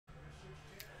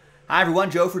Hi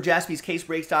everyone, Joe for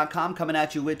JaspysCaseBreaks.com coming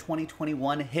at you with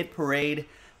 2021 Hit Parade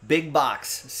Big Box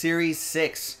Series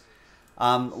 6.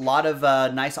 A lot of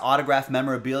nice autograph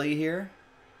memorabilia here.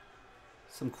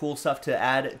 Some cool stuff to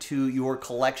add to your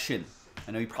collection.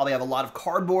 I know you probably have a lot of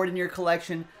cardboard in your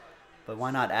collection, but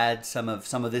why not add some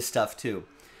of this stuff too?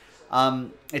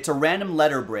 It's a random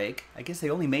letter break. I guess they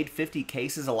only made 50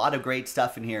 cases. A lot of great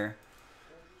stuff in here.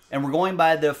 And we're going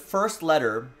by the first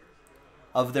letter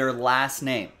of their last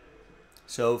name.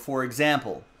 So, for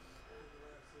example,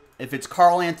 if it's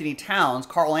Karl Anthony Towns,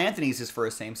 Karl Anthony's his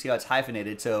first name. See how it's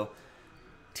hyphenated? So,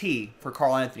 T for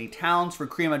Karl Anthony Towns. For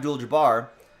Kareem Abdul-Jabbar,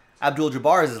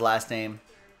 Abdul-Jabbar is his last name.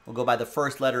 We'll go by the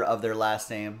first letter of their last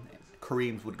name.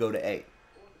 Kareem's would go to A.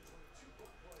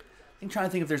 I'm trying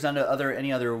to think if there's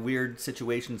any other weird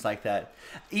situations like that.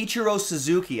 Ichiro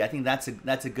Suzuki, I think that's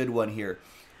a good one here.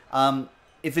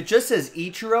 If it just says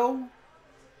Ichiro,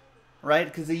 right?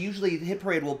 Because they usually, Hit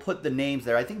Parade will put the names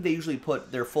there. I think they usually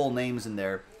put their full names in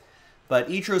there. But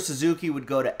Ichiro Suzuki would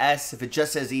go to S. If it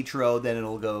just says Ichiro, then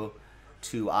it'll go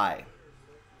to I.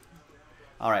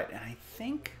 All right, and I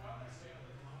think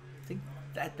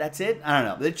that's it. I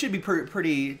don't know. It should be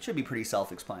pretty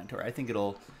self-explanatory. I think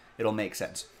it'll make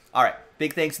sense. All right,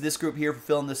 big thanks to this group here for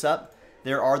filling this up.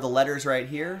 There are the letters right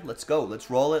here. Let's go.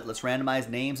 Let's roll it. Let's randomize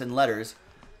names and letters.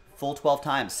 Full 12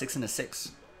 times. 6 and a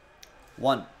 6.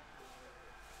 1,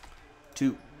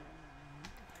 2,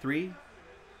 3,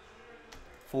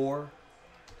 4,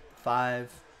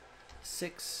 5,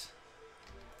 6,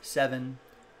 7,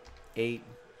 8,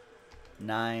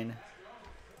 9,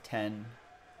 10,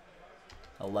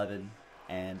 11,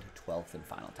 and 12th and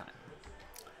final time.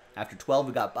 After 12,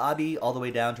 we got Bobby all the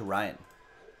way down to Ryan.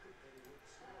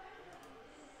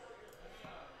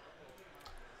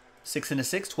 6 and a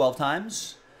 6, 12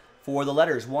 times. For the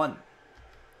letters, 1,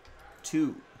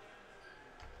 2,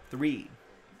 3,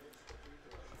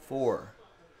 4,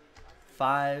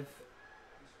 5,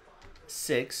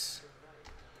 6,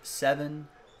 7,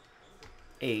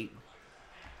 8,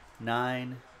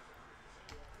 9,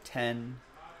 10,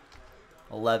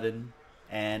 11,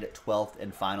 and 12th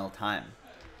and final time.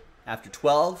 After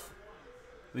 12,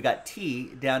 we got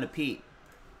T down to P.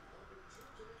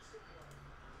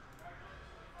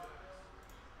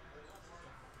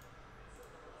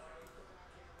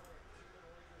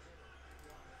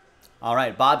 All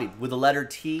right, Bobby with the letter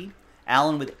T,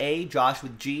 Alan with A, Josh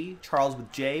with G, Charles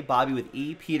with J, Bobby with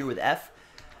E, Peter with F,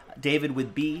 David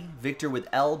with B, Victor with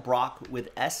L, Brock with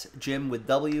S, Jim with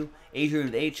W, Adrian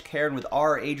with H, Karen with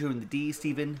R, Adrian with D,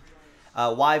 Stephen,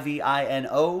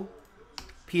 YVINO,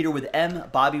 Peter with M,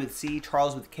 Bobby with C,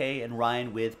 Charles with K, and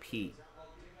Ryan with P.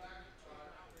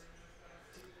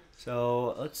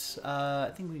 So let's,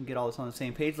 I think we can get all this on the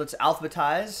same page. Let's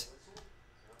alphabetize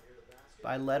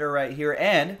by letter right here,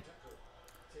 and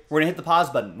we're going to hit the pause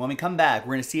button. When we come back,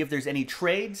 we're going to see if there's any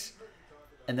trades,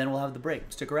 and then we'll have the break.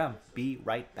 Stick around. Be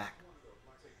right back.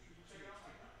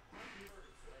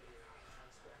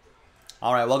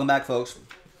 All right, welcome back, folks.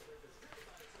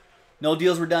 No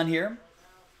deals were done here.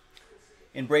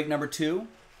 In break number 2,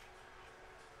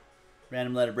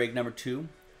 random letter break number 2.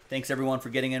 Thanks, everyone, for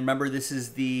getting in. Remember, this is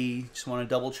the, just want to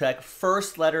double check,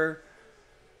 first letter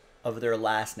of their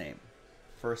last name.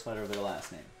 First letter of their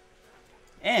last name.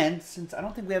 And since I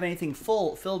don't think we have anything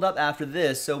filled up after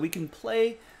this, so we can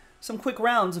play some quick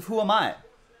rounds of Who Am I?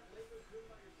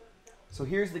 So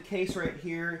here's the case right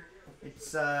here.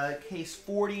 It's case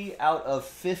 40 out of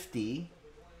 50.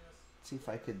 Let's see if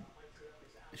I could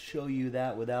show you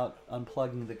that without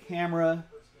unplugging the camera.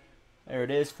 There it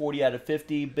is, 40 out of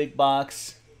 50, big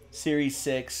box, Series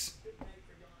 6.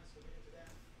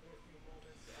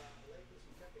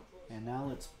 And now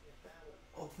let's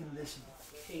open this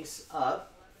case up.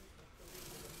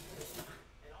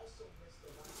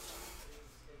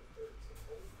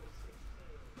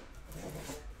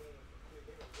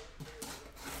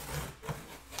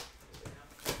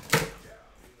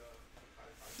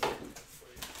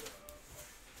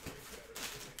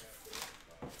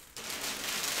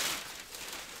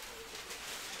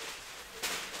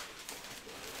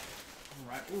 All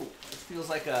right. Ooh, this feels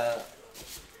like a,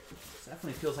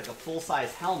 definitely feels like a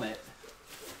full-size helmet.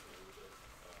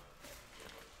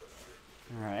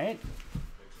 All right,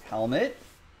 helmet.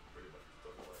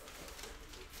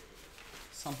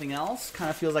 Something else, kind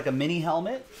of feels like a mini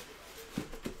helmet.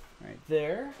 Right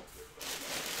there.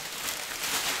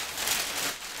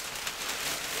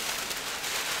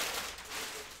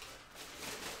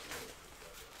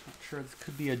 Not sure, this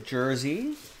could be a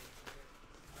jersey.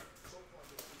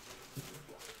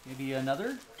 Maybe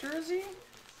another jersey?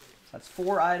 That's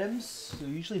 4 items. So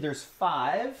usually there's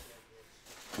 5.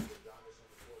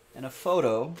 And a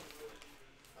photo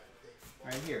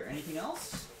Right here. Anything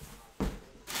else?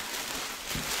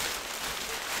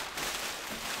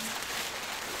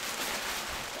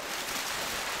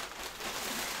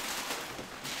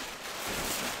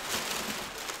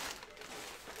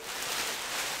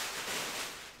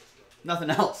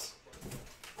 Nothing else.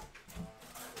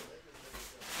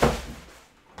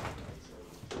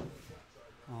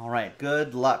 All right,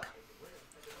 good luck.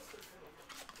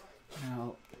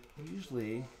 Now,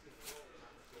 usually,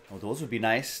 oh, those would be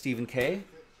nice, Stephen K.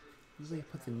 Usually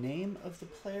put the name of the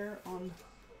player on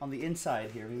the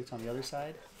inside here. Maybe it's on the other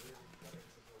side.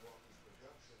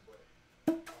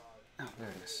 Oh, there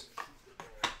it is.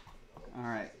 All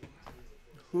right.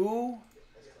 Who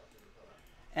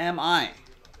am I?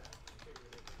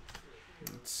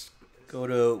 Let's go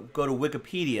to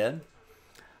Wikipedia.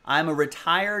 I'm a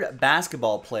retired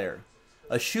basketball player,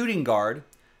 a shooting guard,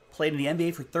 played in the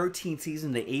NBA for 13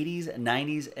 seasons in the 80s,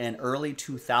 90s, and early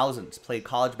 2000s. Played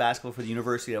college basketball for the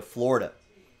University of Florida.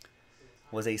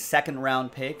 Was a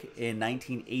second-round pick in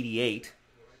 1988.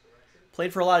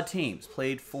 Played for a lot of teams.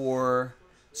 Played for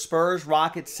Spurs,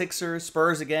 Rockets, Sixers,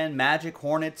 Spurs again, Magic,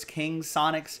 Hornets, Kings,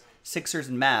 Sonics, Sixers,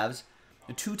 and Mavs.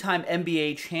 A two-time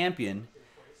NBA champion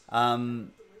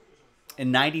in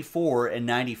 94 and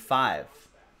 95.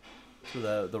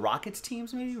 So the Rockets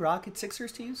teams, maybe? Rockets,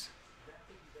 Sixers teams?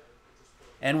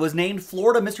 And was named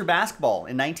Florida Mr. Basketball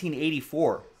in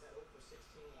 1984.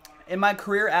 In my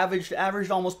career,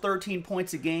 averaged almost 13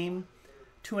 points a game,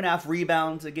 2.5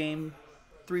 rebounds a game,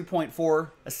 3.4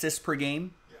 assists per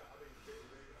game.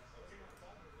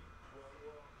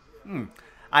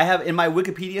 I have, in my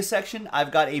Wikipedia section,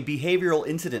 I've got a behavioral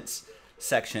incidents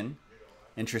section.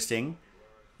 Interesting.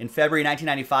 In February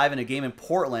 1995, in a game in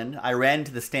Portland, I ran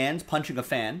into the stands punching a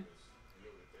fan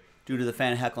due to the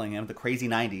fan heckling him, the crazy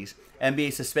 90s.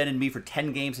 NBA suspended me for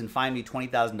 10 games and fined me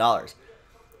 $20,000.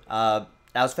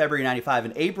 That was February 95.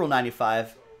 In April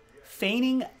 95,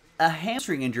 faking a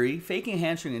hamstring injury,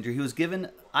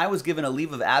 I was given a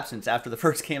leave of absence after the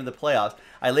first game of the playoffs.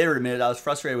 I later admitted I was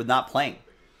frustrated with not playing.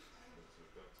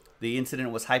 The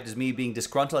incident was hyped as me being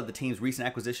disgruntled at the team's recent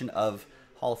acquisition of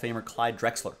Hall of Famer Clyde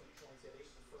Drexler.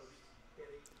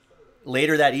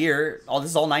 Later that year, this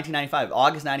is all 1995,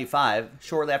 August 95,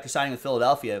 shortly after signing with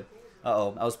Philadelphia, I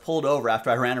was pulled over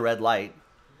after I ran a red light,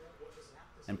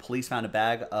 and police found a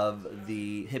bag of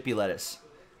the hippie lettuce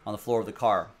on the floor of the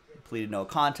car. Pleaded no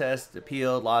contest,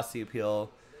 appealed, lost the appeal,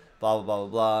 blah, blah, blah,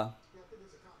 blah,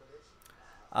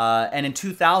 blah. And in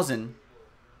 2000,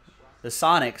 the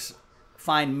Sonics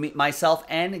fined myself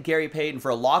and Gary Payton for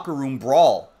a locker room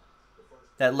brawl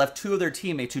that left two of their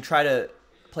teammates who tried to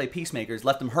play peacemakers,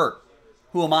 left them hurt.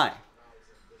 Who am I?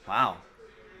 Wow.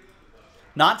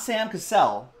 Not Sam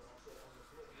Cassell.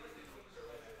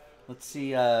 Let's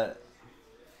see. And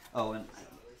might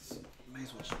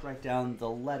as well just write down the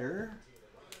letter.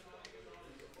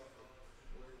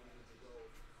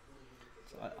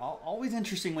 So, always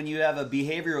interesting when you have a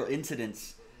behavioral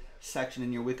incidents section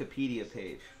in your Wikipedia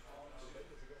page.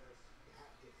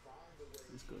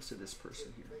 This goes to this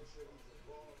person here.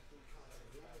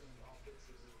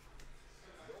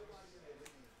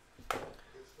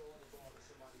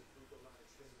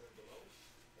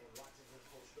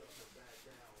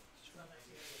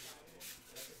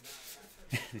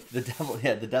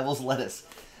 The devil's lettuce.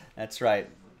 That's right.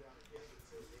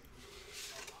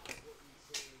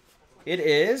 It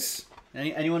is.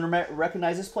 Anyone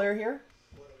recognize this player here?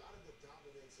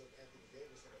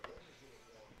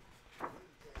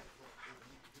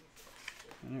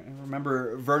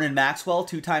 Remember Vernon Maxwell,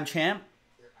 two-time champ?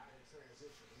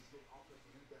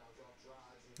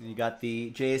 And you got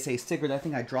the JSA sticker. I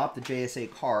think I dropped the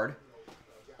JSA card.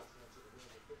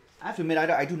 I have to admit,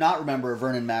 I do not remember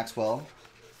Vernon Maxwell.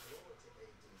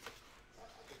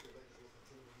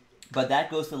 But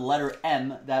that goes to the letter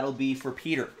M. That'll be for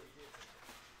Peter.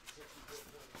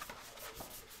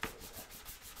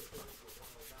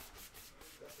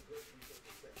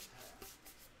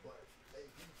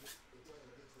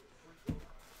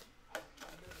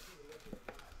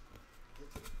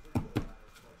 There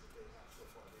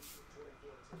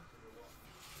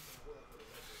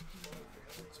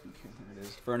it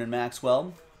is. Vernon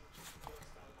Maxwell.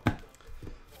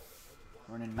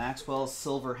 Vernon Maxwell's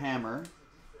Silver Hammer.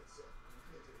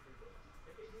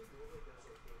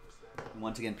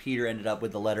 Once again, Peter ended up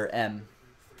with the letter M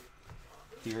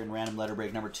here in random letter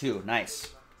break number 2.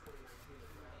 Nice.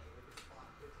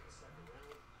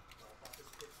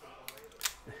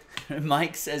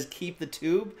 Mike says keep the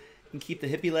tube and keep the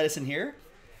hippie lettuce in here.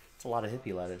 It's a lot of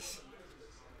hippie lettuce.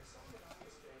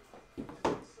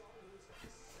 Oh,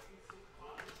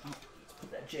 let's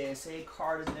put that JSA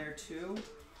card in there too.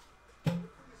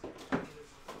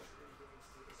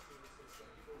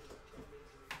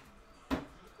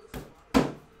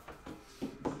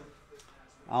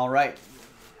 All right.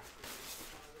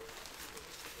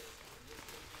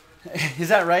 Is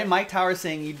that right? Mike Tower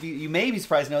saying you may be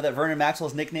surprised to know that Vernon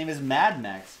Maxwell's nickname is Mad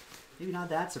Max. Maybe not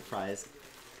that surprised,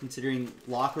 considering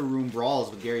locker room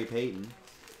brawls with Gary Payton.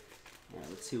 All right,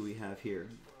 let's see what we have here.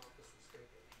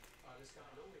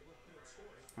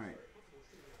 All right.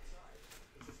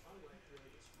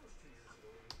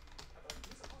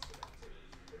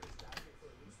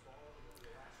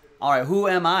 All right, who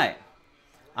am I?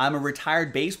 I'm a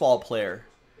retired baseball player.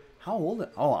 How old?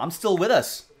 Oh, I'm still with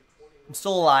us. I'm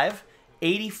still alive.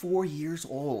 84 years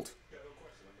old.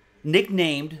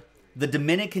 Nicknamed the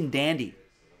Dominican Dandy.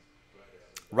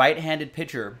 Right-handed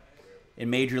pitcher in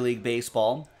Major League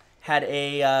Baseball. Had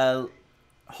a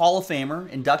Hall of Famer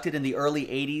inducted in the early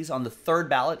 80s on the third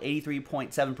ballot.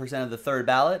 83.7% of the third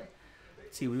ballot.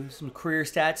 Let's see, we have some career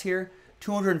stats here.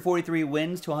 243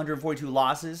 wins to 142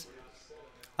 losses.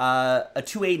 A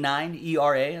 2.89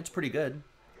 ERA. That's pretty good.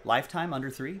 Lifetime, under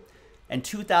 3. And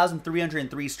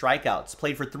 2,303 strikeouts.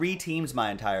 Played for 3 teams my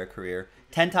entire career.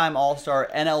 10-time All-Star,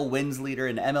 NL wins leader,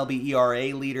 and MLB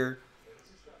ERA leader.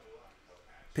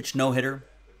 Pitched no-hitter.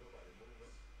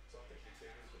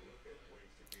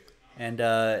 And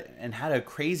had a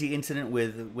crazy incident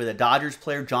with a Dodgers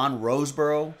player, John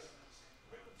Roseboro. It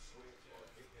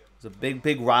was a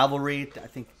big rivalry. I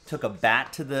think took a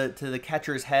bat to the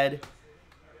catcher's head,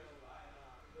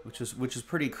 which was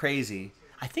pretty crazy.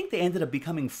 I think they ended up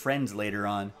becoming friends later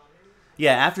on.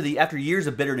 Yeah, after years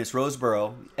of bitterness,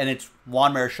 Roseboro, and it's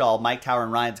Juan Marichal, Mike Tower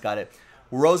and Ryan's got it.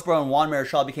 Roseboro and Juan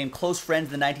Marichal became close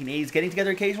friends in the 1980s, getting together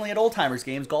occasionally at old-timers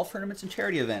games, golf tournaments, and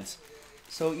charity events.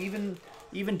 So even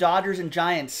Dodgers and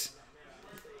Giants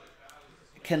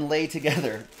can lay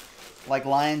together like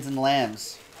lions and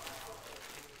lambs.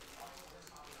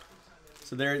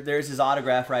 So there's his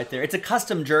autograph right there. It's a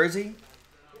custom jersey,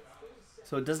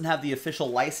 so it doesn't have the official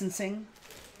licensing,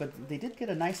 but they did get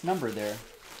a nice number there.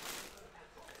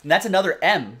 And that's another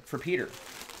M for Peter.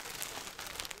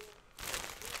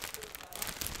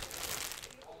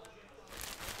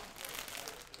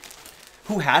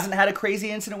 Who hasn't had a crazy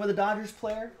incident with a Dodgers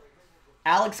player?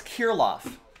 Alex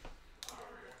Kirilloff.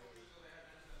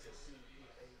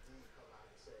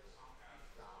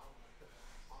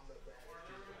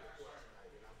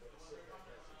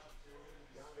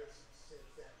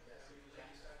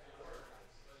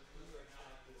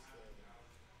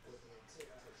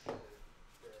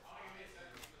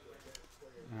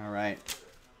 All right.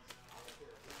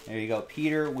 There you go.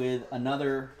 Peter with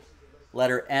another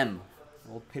letter M.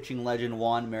 Old pitching legend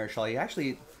Juan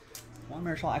Marichal. Juan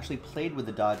Marichal actually played with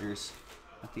the Dodgers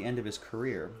at the end of his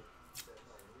career.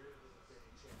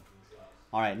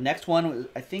 All right, next one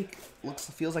I think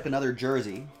feels like another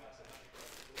jersey.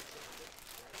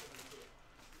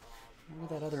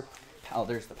 Where that other? Oh,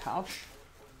 there's the pouch.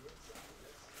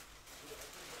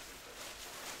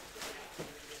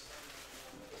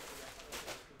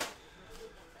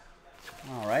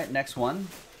 All right, next one.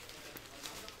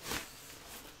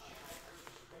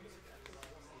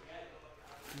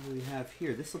 What do we have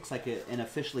here? This looks like an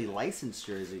officially licensed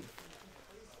jersey.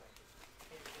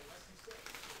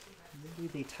 Maybe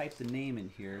they typed the name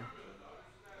in here.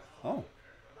 Oh.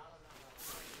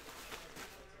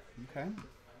 Okay.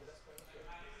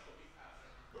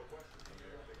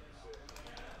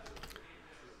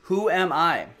 Who am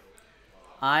I?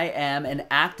 I am an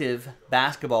active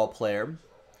basketball player.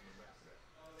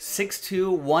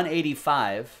 6'2",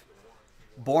 185.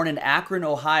 Born in Akron,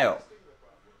 Ohio.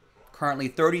 Currently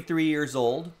 33 years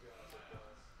old.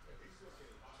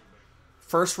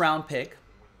 First round pick.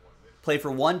 Played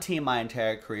for 1 team my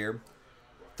entire career.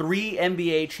 3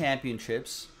 NBA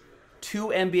championships. 2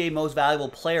 NBA Most Valuable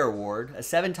Player Award. A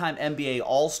 7-time NBA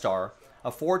All-Star.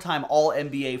 A 4-time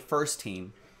All-NBA First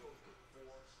Team.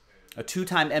 A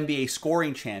 2-time NBA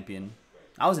scoring champion.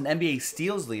 I was an NBA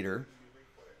steals leader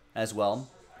as well.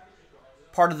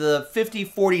 Part of the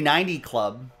 50-40-90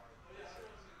 club.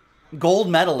 Gold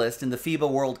medalist in the FIBA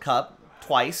World Cup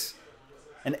twice.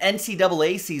 An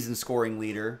NCAA season scoring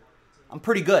leader. I'm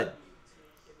pretty good.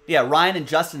 Yeah, Ryan and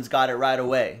Justin's got it right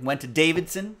away. Went to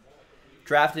Davidson.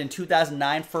 Drafted in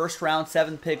 2009. First round,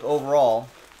 7th pick overall.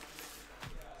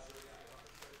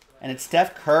 And it's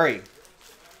Steph Curry.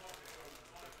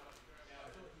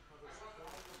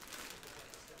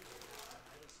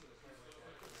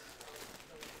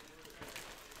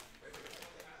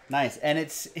 Nice. And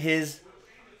it's his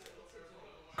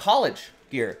college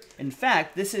gear. In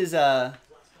fact, this is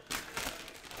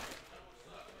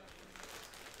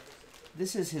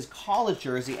his college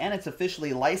jersey, and it's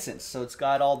officially licensed. So it's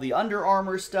got all the Under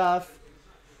Armour stuff.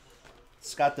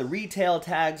 It's got the retail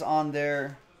tags on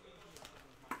there.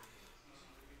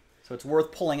 So it's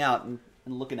worth pulling out and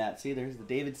looking at. See, there's the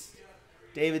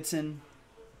Davidson.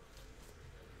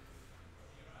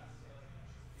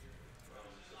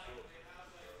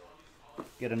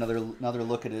 Get another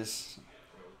look at his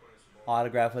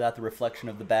autograph without the reflection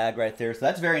of the bag right there. So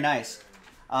that's very nice.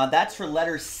 That's for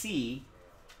letter C,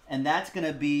 and that's going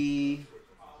to be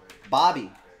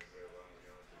Bobby.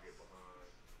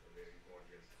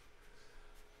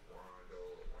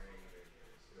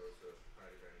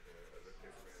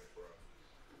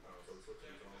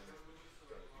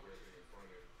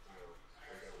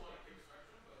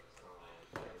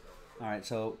 All right,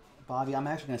 so Bobby, I'm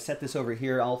actually going to set this over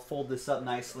here. I'll fold this up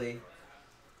nicely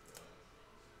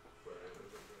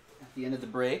at the end of the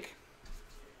break.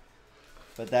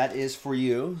 But that is for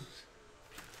you.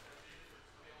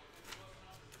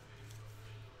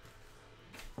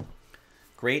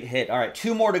 Great hit. All right,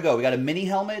 2 more to go. We got a mini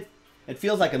helmet. It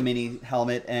feels like a mini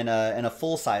helmet and a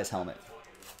full-size helmet.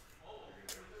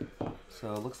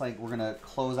 So it looks like we're going to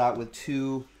close out with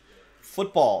 2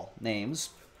 football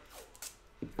names.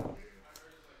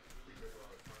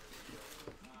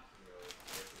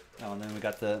 Oh, and then we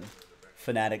got the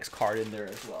Fanatics card in there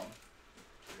as well.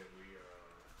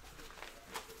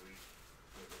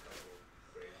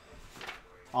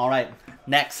 All right,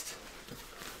 next.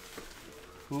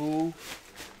 Who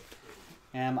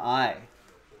am I?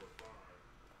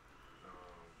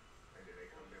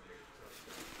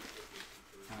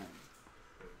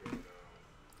 Right.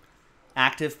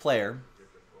 Active player.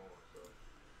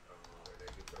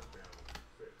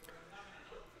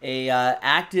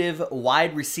 Active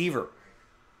wide receiver.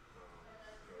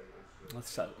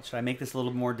 Should I make this a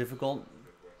little more difficult?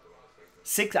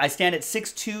 I stand at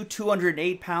 6'2",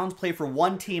 208 pounds, play for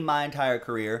 1 team my entire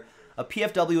career, a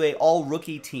PFWA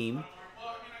All-Rookie Team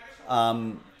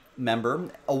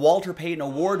member, a Walter Payton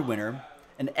Award winner,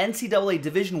 an NCAA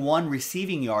Division I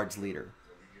receiving yards leader.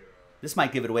 This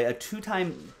might give it away. A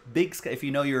 2-time Big Sky, if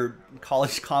you know your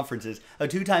college conferences, a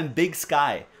 2-time Big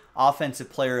Sky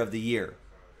Offensive Player of the Year.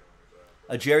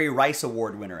 A Jerry Rice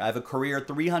Award winner. I have a career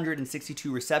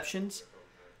 362 receptions,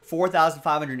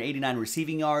 4,589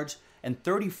 receiving yards, and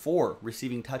 34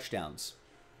 receiving touchdowns.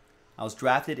 I was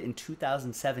drafted in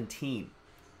 2017,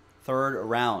 3rd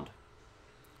round.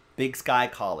 Big Sky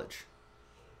College.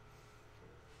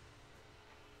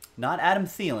 Not Adam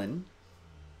Thielen.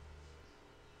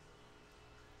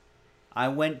 I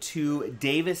went to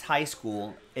Davis High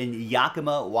School in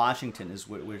Yakima, Washington,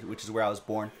 which is where I was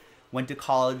born. Went to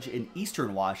college in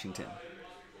Eastern Washington.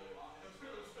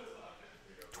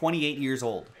 28 years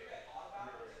old.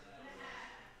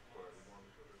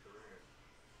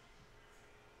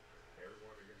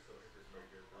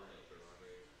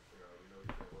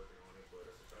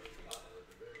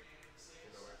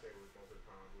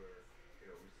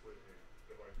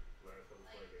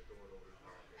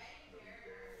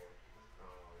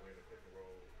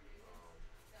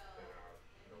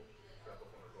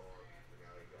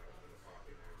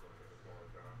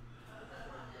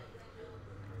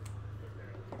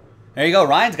 There you go.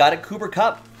 Ryan's got it. Cooper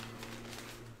Kupp.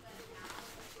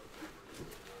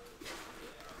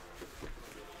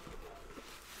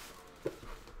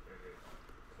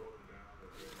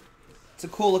 It's a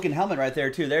cool looking helmet right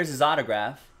there too. There's his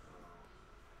autograph.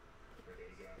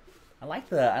 I like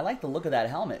the look of that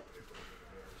helmet.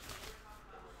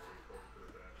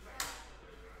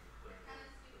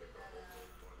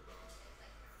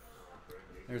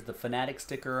 There's the Fanatic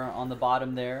sticker on the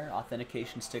bottom there,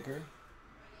 authentication sticker.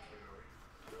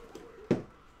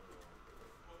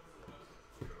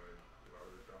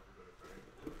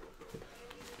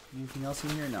 Anything else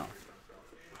in here? No.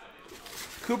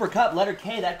 Cooper Kupp, letter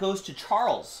K, that goes to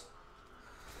Charles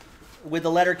with the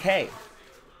letter K.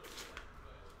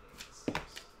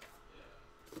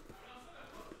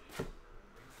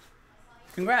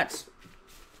 Congrats.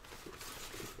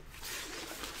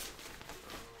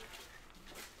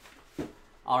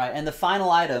 All right, and the final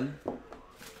item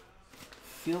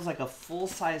feels like a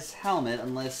full-size helmet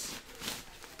unless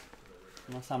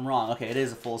I'm wrong. Okay, it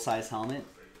is a full-size helmet.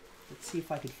 Let's see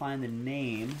if I could find the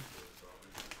name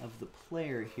of the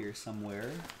player here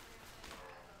somewhere.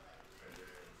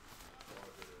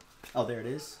 Oh, there it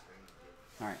is.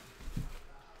 All right.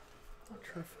 Not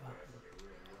sure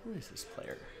who is this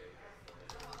player?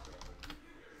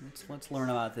 Let's learn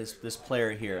about this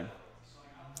player here.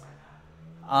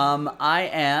 I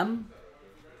am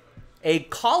a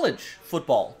college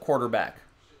football quarterback.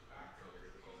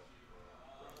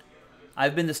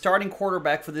 I've been the starting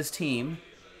quarterback for this team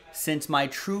since my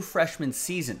true freshman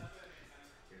season.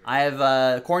 I have,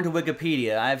 according to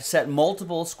Wikipedia, I have set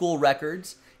multiple school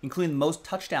records, including the most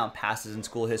touchdown passes in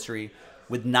school history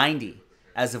with 90.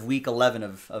 as of week 11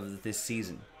 of this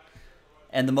season.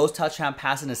 And the most touchdown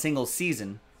passes in a single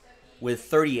season with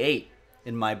 38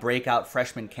 in my breakout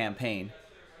freshman campaign.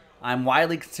 I'm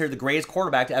widely considered the greatest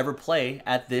quarterback to ever play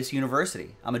at this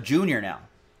university. I'm a junior now.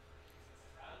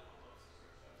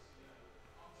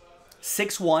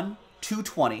 6'1",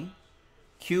 220,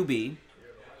 QB,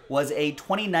 was a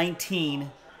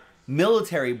 2019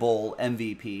 Military Bowl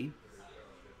MVP,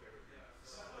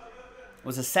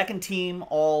 was a second-team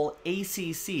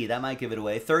All-ACC, that might give it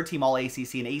away, third-team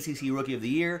All-ACC and ACC Rookie of the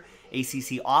Year,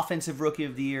 ACC Offensive Rookie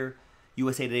of the Year,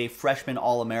 USA Today Freshman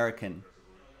All-American,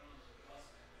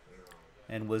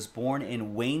 and was born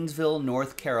in Waynesville,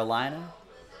 North Carolina,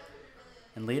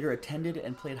 and later attended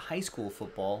and played high school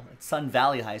football at Sun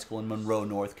Valley High School in Monroe,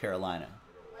 North Carolina.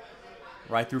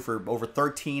 Right through for over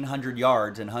 1,300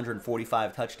 yards and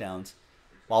 145 touchdowns,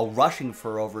 while rushing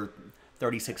for over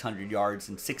 3,600 yards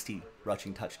and 60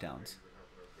 rushing touchdowns.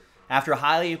 After a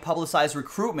highly publicized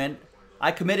recruitment,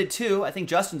 I committed to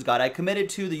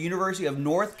the University of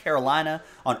North Carolina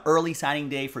on early signing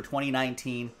day for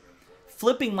 2019,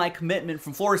 flipping my commitment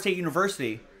from Florida State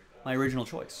University, my original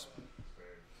choice.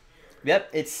 Yep,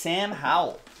 it's Sam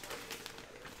Howell.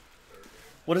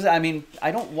 What is it? I mean,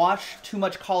 I don't watch too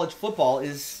much college football.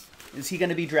 Is he going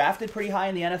to be drafted pretty high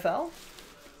in the NFL?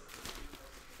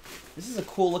 This is a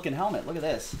cool looking helmet. Look at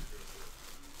this.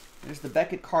 There's the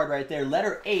Beckett card right there.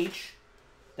 Letter H.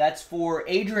 That's for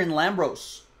Adrian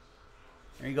Lambros.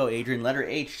 There you go, Adrian. Letter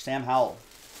H, Sam Howell.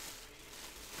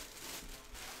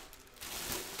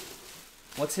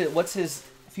 What's his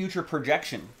future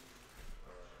projection?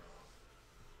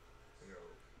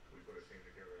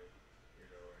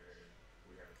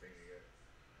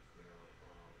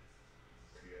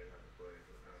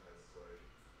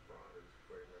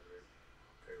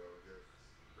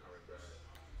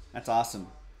 That's awesome.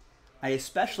 I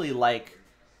especially like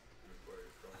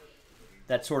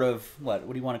that sort of, what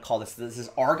do you want to call this? This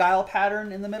Argyle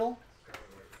pattern in the middle?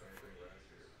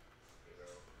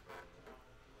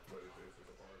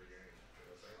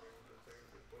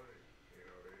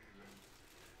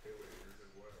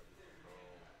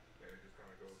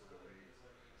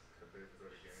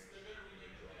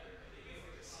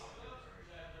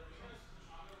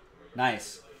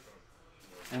 Nice.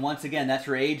 And once again, that's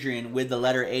for Adrian with the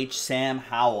letter H, Sam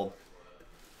Howell.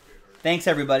 Thanks,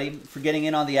 everybody, for getting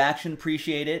in on the action.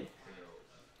 Appreciate it.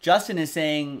 Justin is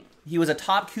saying he was a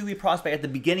top QB prospect at the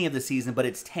beginning of the season, but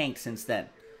it's tanked since then.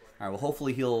 All right, well,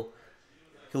 hopefully he'll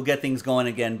get things going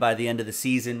again by the end of the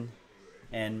season.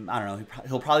 And, I don't know,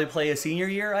 he'll probably play a senior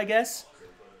year, I guess.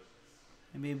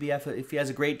 And maybe if he has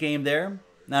a great game there.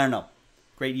 I don't know.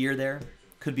 Great year there.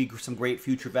 Could be some great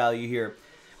future value here.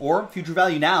 Or future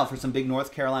value now for some big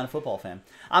North Carolina football fan.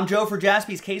 I'm Joe for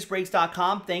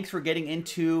JaspysCaseBreaks.com. Thanks for getting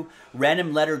into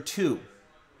Random Letter 2.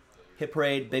 Hit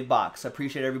Parade, Big Box. I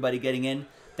appreciate everybody getting in.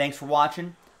 Thanks for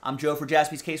watching. I'm Joe for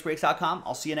JaspysCaseBreaks.com.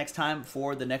 I'll see you next time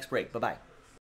for the next break. Bye-bye.